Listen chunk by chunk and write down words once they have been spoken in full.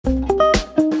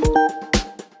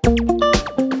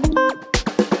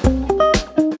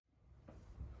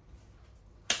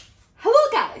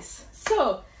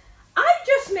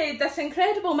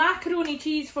me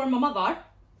cheese for my mother,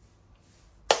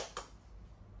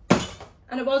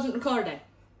 and it wasn't recording.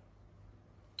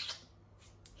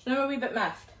 So now I'm a wee bit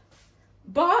miffed.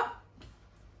 But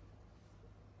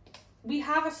we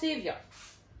have a saviour.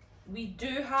 We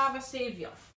do have a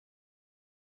saviour.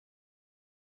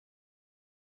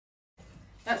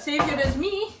 That saviour is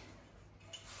me.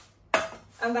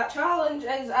 And that challenge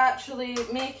is actually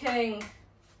making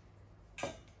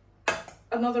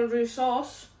another roux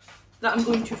sauce that I'm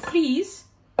going to freeze.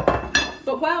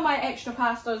 But while my extra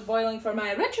pasta is boiling for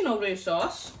my original roux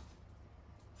sauce,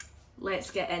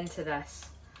 let's get into this.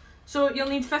 So you'll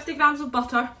need 50 grams of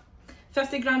butter,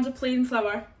 50 grams of plain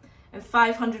flour, and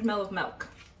 500 ml of milk.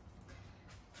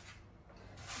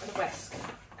 And a whisk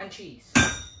and cheese.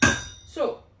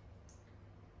 So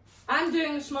I'm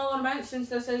doing a smaller amount since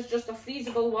this is just a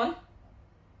freezable one.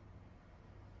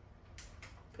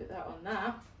 Put that on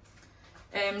that.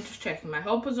 Just checking my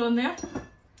hob was on there.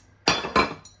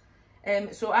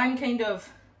 So I'm kind of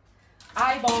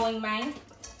eyeballing mine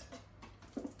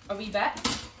a wee bit,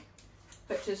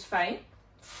 which is fine.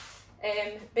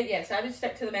 But yes, I would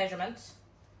stick to the measurements.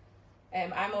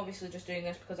 I'm obviously just doing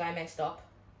this because I messed up.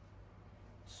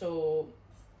 So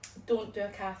don't do a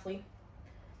Kathleen.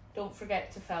 Don't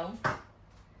forget to film.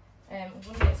 I'm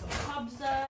going to get some tubs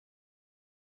there.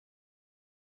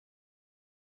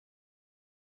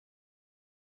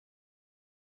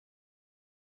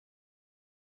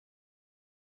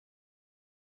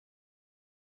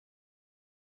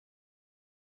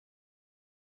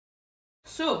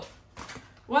 So,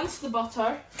 once the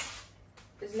butter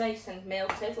is nice and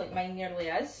melted, like mine nearly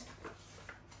is,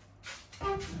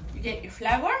 you get your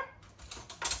flour.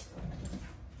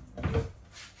 I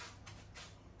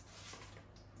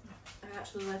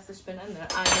actually left the spoon in there.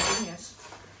 I'm a genius.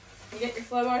 You get your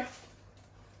flour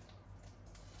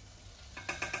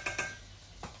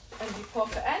and you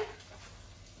pop it in.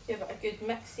 Give it a good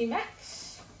mixy mix.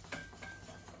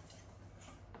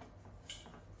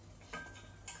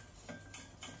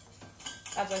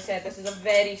 As I said, this is a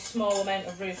very small amount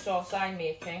of roux sauce I'm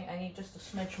making. I need just a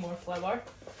smidge more flour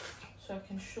so I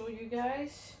can show you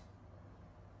guys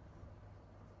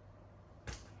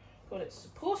what it's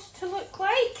supposed to look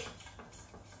like.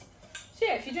 So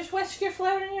yeah, if you just whisk your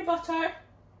flour and your butter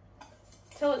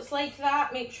till it's like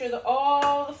that, make sure that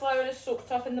all the flour is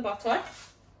soaked up in the butter.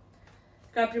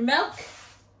 Grab your milk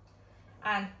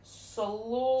and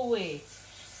slowly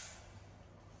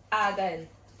add in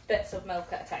bits of milk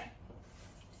at a time.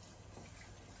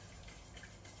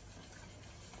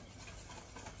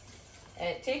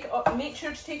 Make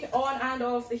sure to take it on and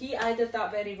off the heat. I did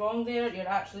that very wrong there. You're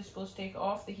actually supposed to take it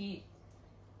off the heat,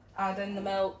 add in the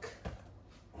milk,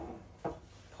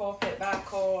 pop it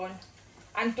back on,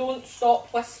 and don't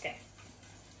stop whisking.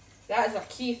 That is a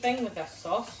key thing with this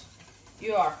sauce.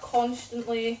 You are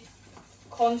constantly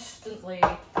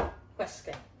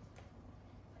whisking.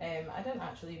 I didn't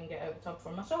actually even get out the tub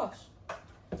for my sauce.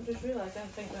 I just realised I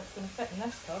didn't think that's going to fit in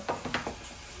this tub.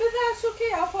 But that's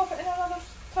okay, I'll pop it in another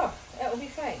tub. It'll be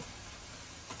fine.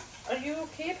 Are you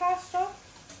okay, pasta?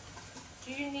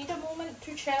 Do you need a moment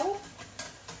to chill?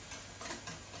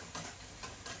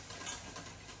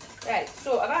 Right,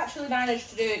 so I've actually managed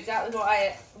to do exactly what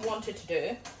I wanted to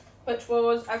do, which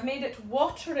was I've made it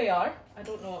waterier. I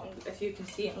don't know if you can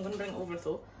see it, I'm going to bring it over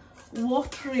though.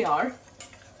 Waterier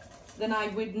than I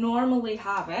would normally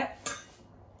have it.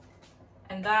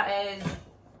 And that is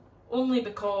only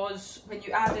because when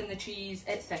you add in the cheese,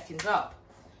 it thickens up.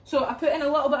 So I put in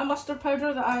a little bit of mustard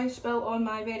powder that I spilt on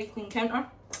my very clean counter.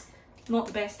 Not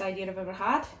the best idea I've ever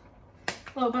had.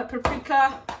 A little bit of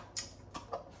paprika.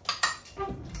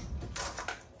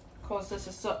 Because this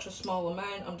is such a small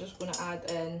amount, I'm just going to add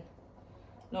in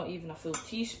not even a full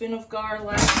teaspoon of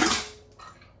garlic.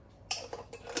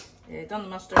 Done the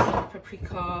mustard, done the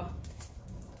paprika.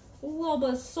 A little bit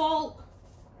of salt.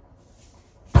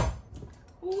 A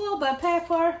little bit of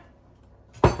pepper.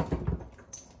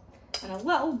 And a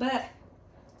little bit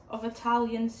of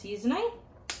Italian seasoning.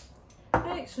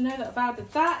 Right, so now that I've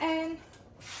added that in,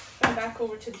 go back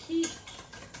over to the heat,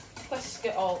 whisk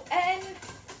it all in.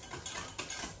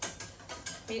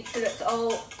 Make sure it's all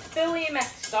fully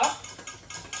mixed up.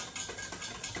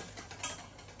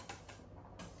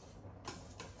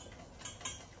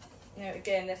 Now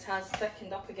again, this has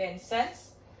thickened up again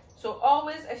since. So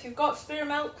always, if you've got spare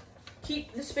milk,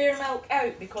 keep the spare milk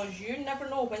out because you never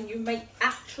know when you might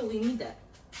actually need it.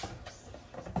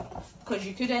 Because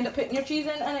you could end up putting your cheese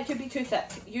in and it could be too thick.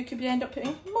 You could end up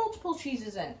putting multiple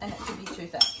cheeses in and it could be too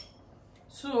thick.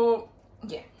 So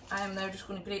yeah, I am now just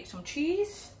going to grate some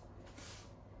cheese.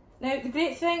 Now the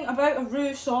great thing about a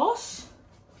roux sauce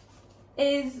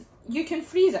is you can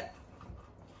freeze it.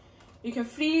 You can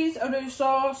freeze a roux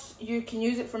sauce, you can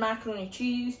use it for macaroni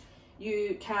cheese,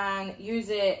 you can use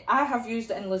it, I have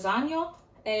used it in lasagna,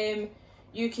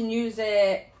 you can use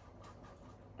it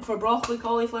for broccoli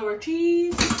cauliflower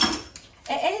cheese.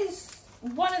 It is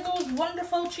one of those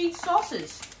wonderful cheese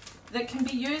sauces that can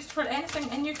be used for anything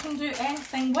and you can do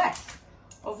anything with.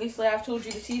 Obviously I've told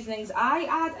you the seasonings I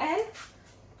add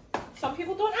in. Some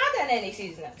people don't add in any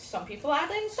seasonings, some people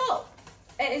add in salt.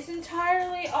 It is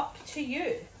entirely up to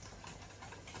you.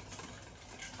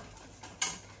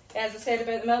 As I said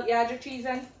about the milk, you add your cheese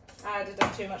in. I added in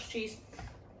too much cheese.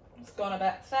 It's gone a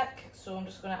bit thick, so I'm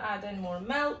just going to add in more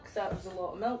milk. That was a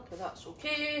lot of milk, but that's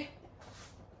okay.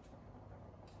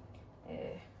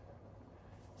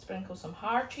 Sprinkle some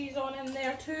hard cheese on in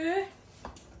there too,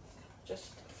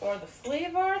 just for the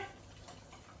flavour.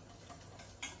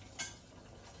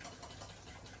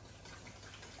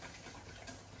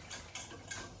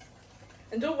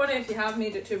 And don't worry if you have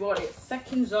made it too watery, it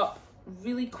thickens up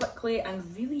really quickly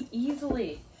and really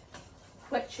easily,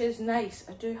 which is nice.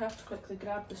 I do have to quickly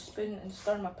grab the spoon and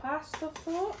stir my pasta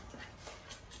though,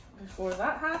 before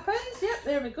that happens. Yep,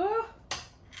 there we go.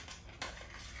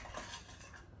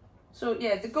 So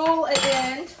yeah, the goal at the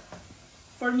end,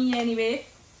 for me anyway,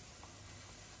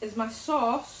 is my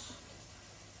sauce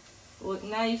look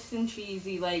nice and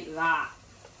cheesy like that.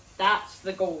 That's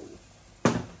the goal.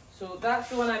 So that's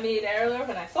the one I made earlier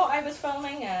when I thought I was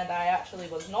filming and I actually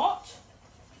was not.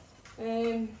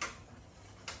 I'll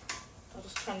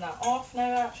just turn that off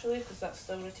now actually because that's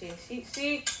still retaining heat.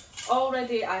 See,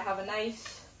 already I have a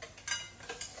nice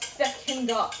thickened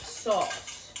up sauce.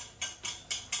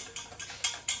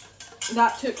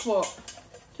 That took what,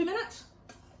 2 minutes?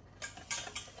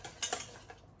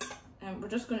 And we're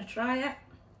just going to try it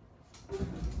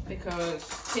because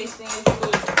tasting is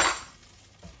good.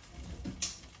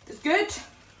 It's good.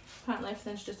 Apparently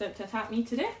everything's just out to attack me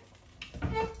today.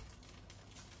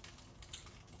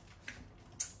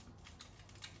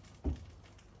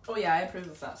 Oh yeah, I approve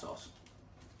of that sauce.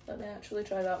 Let me actually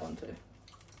try that one too.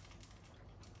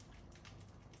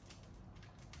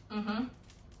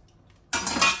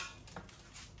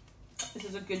 This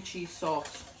is a good cheese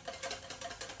sauce.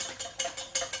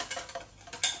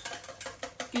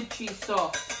 Good cheese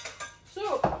sauce.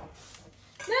 So, now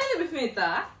that we've made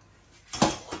that,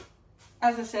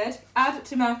 as I said, add it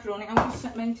to macaroni. I'm going to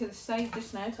set mine to the side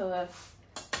just now till I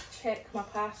check my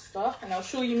pasta. And I'll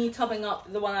show you me tubbing up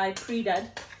the one I pre-did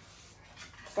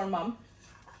for Mum.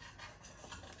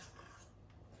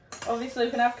 Obviously,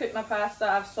 when I've cooked my pasta,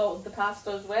 I've salted the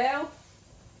pasta as well.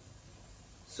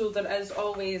 So there is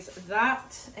always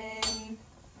that.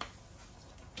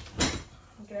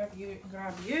 Grab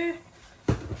you.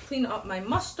 Clean up my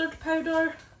mustard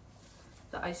powder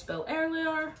that I spilled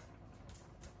earlier.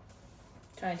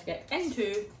 Trying to get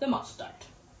into the mustard.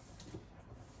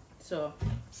 So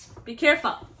be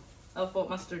careful of what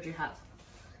mustard you have.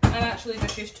 I'm actually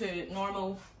just used to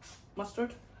normal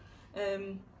mustard.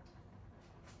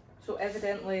 So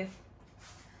evidently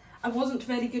I wasn't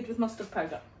very good with mustard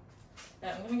powder.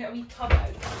 Now I'm going to get a wee tub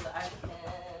out so that I can...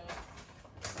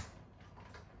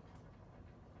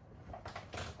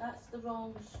 That's the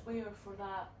wrong square for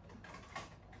that.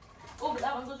 Oh, but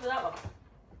that one goes with that one.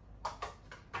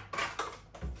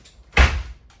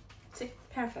 See,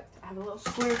 perfect. I have a little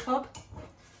square tub.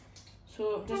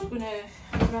 So I'm just going to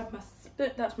grab my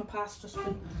spoon. That's my pasta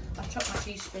spoon. I chucked my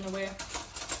cheese spoon away.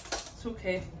 It's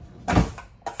okay. So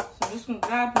I'm just going to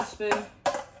grab my spoon.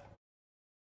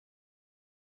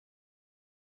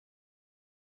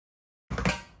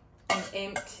 And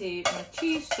empty my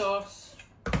cheese sauce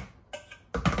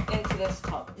into this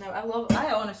tub. Now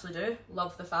I honestly do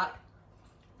love the fact.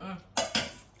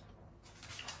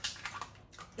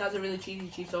 That's a really cheesy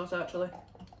cheese sauce actually.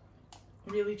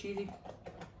 Really cheesy.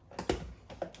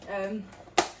 I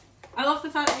love the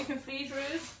fact that you can freeze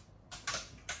roux.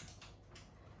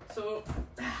 So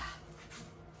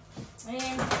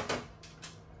hey,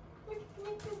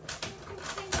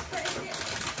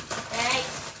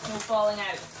 no falling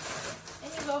out.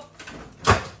 There you go.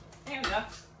 There we go.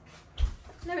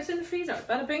 Now it's in the freezer.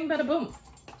 Bada bing, bada boom.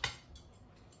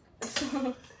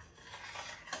 So,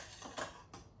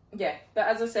 yeah, but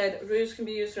as I said, roux can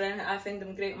be used for anything. I find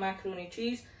them great macaroni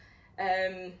cheese.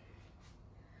 I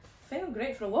find them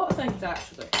great for a lot of things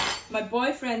actually. My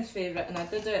boyfriend's favourite, and I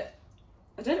did it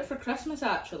for Christmas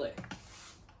actually,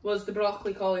 was the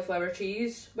broccoli cauliflower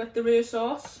cheese with the roux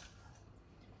sauce.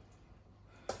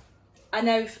 I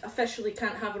now officially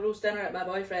can't have a roast dinner at my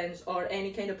boyfriend's or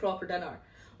any kind of proper dinner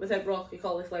without broccoli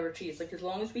cauliflower cheese. Like, as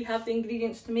long as we have the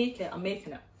ingredients to make it, I'm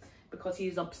making it. Because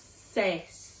he's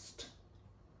obsessed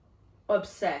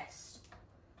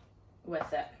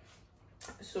with it.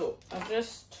 So I'm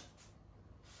just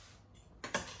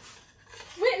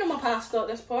waiting on my pasta at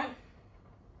this point.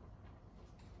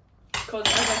 Because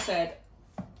as I said,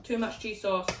 too much cheese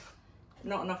sauce,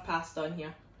 not enough pasta in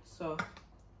here. So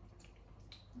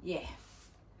yeah,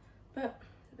 but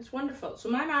it's wonderful. So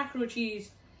my macro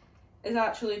cheese is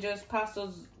actually just pasta,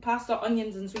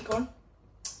 onions and sweet corn,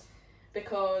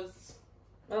 because,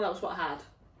 well, that was what I had.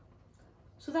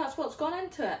 So that's what's gone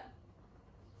into it.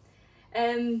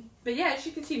 But yeah, as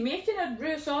you can see, making a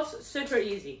roux sauce is super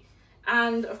easy.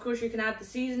 And of course you can add the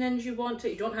seasonings you want to.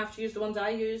 You don't have to use the ones I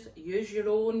use. Use your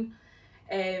own.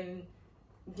 You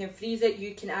can freeze it.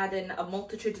 You can add in a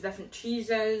multitude of different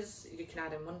cheeses. You can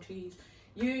add in one cheese.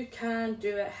 You can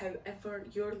do it however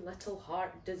your little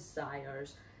heart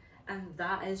desires. And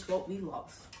that is what we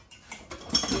love.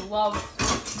 We love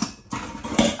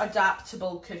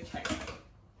adaptable cooking.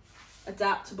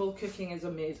 Adaptable cooking is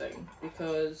amazing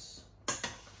because,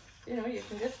 you know, you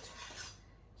can just,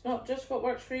 it's not just what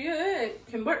works for you, it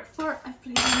can work for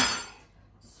everyone.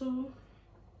 So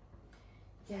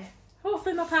yeah,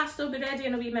 hopefully my pasta will be ready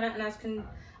in a wee minute, and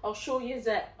I'll show you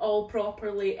it all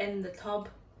properly in the tub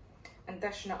and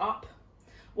dishing it up.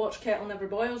 Watch kettle never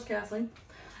boils, Kathleen.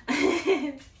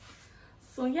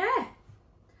 So yeah,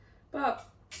 but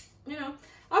you know,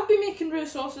 I've been making roux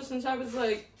sauces since I was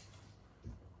like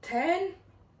 10.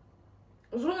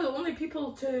 I was one of the only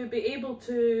people to be able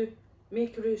to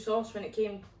make a roux sauce when it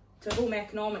came to home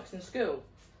economics in school.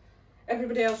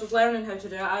 Everybody else was learning how to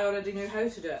do it, I already knew how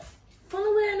to do it.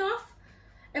 Funnily enough,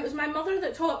 it was my mother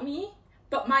that taught me,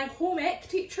 but my home ec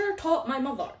teacher taught my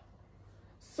mother.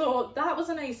 So that was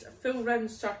a nice full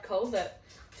round circle that,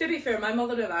 to be fair, my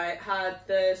mother and I had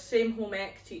the same home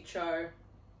ec teacher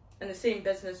and the same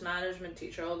business management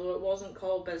teacher, although it wasn't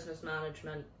called business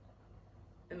management.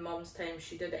 In Mum's time,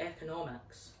 she did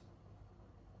economics.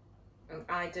 And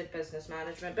I did business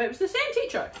management, but it was the same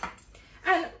teacher.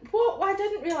 And what I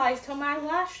didn't realise till my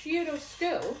last year of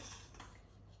school,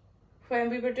 when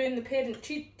we were doing the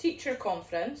parent-teacher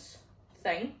conference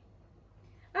thing,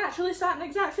 I actually sat in the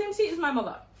exact same seat as my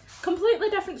mother. Completely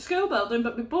different school building,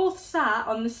 but we both sat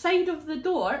on the side of the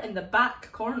door in the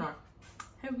back corner.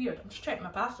 How weird. I'm just checking my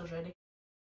pasta's ready.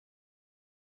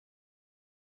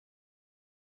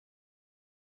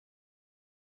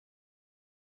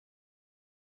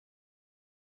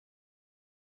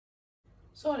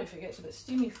 Sorry if it gets a bit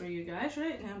steamy for you guys,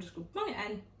 right? Now I'm just going to bung it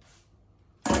in.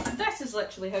 This is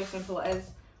literally how simple it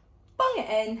is. Bung it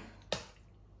in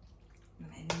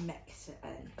and then mix it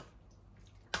in.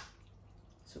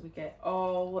 So we get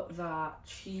all that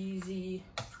cheesy,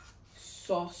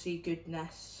 saucy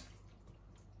goodness.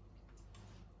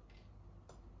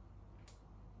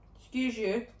 Excuse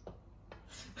you.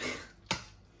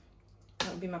 That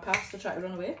would be my pasta trying to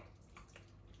run away.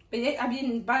 But yeah, I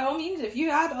mean, by all means, if you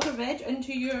add other veg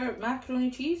into your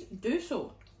macaroni cheese, do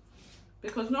so.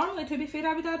 Because normally, to be fair,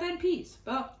 I would add in peas.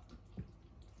 But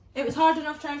it was hard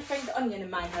enough trying to find the onion in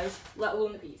my house, let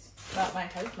alone the peas. Not my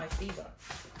house, my freezer.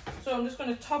 So I'm just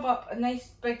going to tub up a nice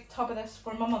big tub of this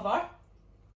for my mother.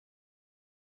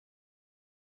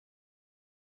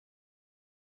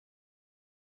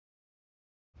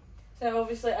 So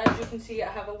obviously, as you can see,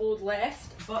 I have a load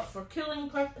left, but for cooling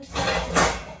purposes,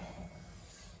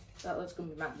 that lid's going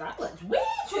to be that lid's way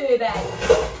too big.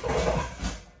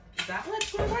 That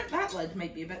lid's going to work. That lid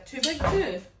might be a bit too big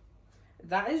too.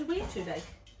 That is way too big.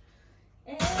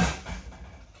 I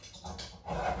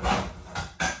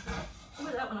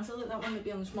feel like that one would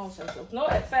be on the small side though. No,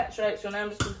 it fits right, so now I'm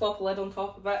just going to plop a lid on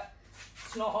top of it.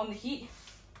 It's not on the heat.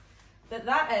 But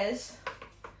that is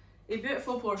a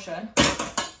beautiful portion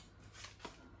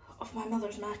of my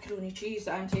mother's macaroni cheese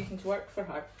that I'm taking to work for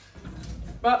her.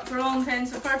 But for all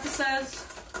intents and purposes,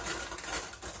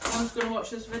 I'm just going to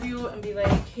watch this video and be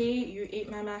like, hey, you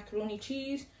ate my macaroni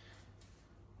cheese.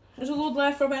 There's a load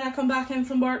left for when I come back in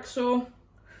from work, so...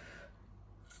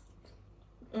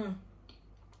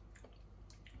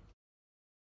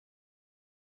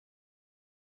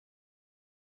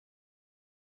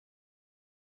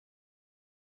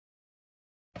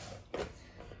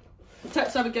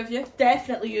 Tips I would give you,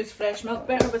 definitely use fresh milk,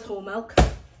 better with whole milk.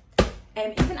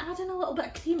 Even add in a little bit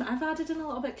of cream. I've added in a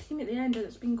little bit of cream at the end and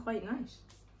it's been quite nice.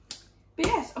 But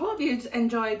yes, I hope you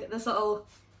enjoyed this little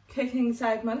cooking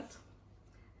segment.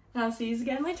 And I'll see you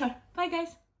again later. Bye guys.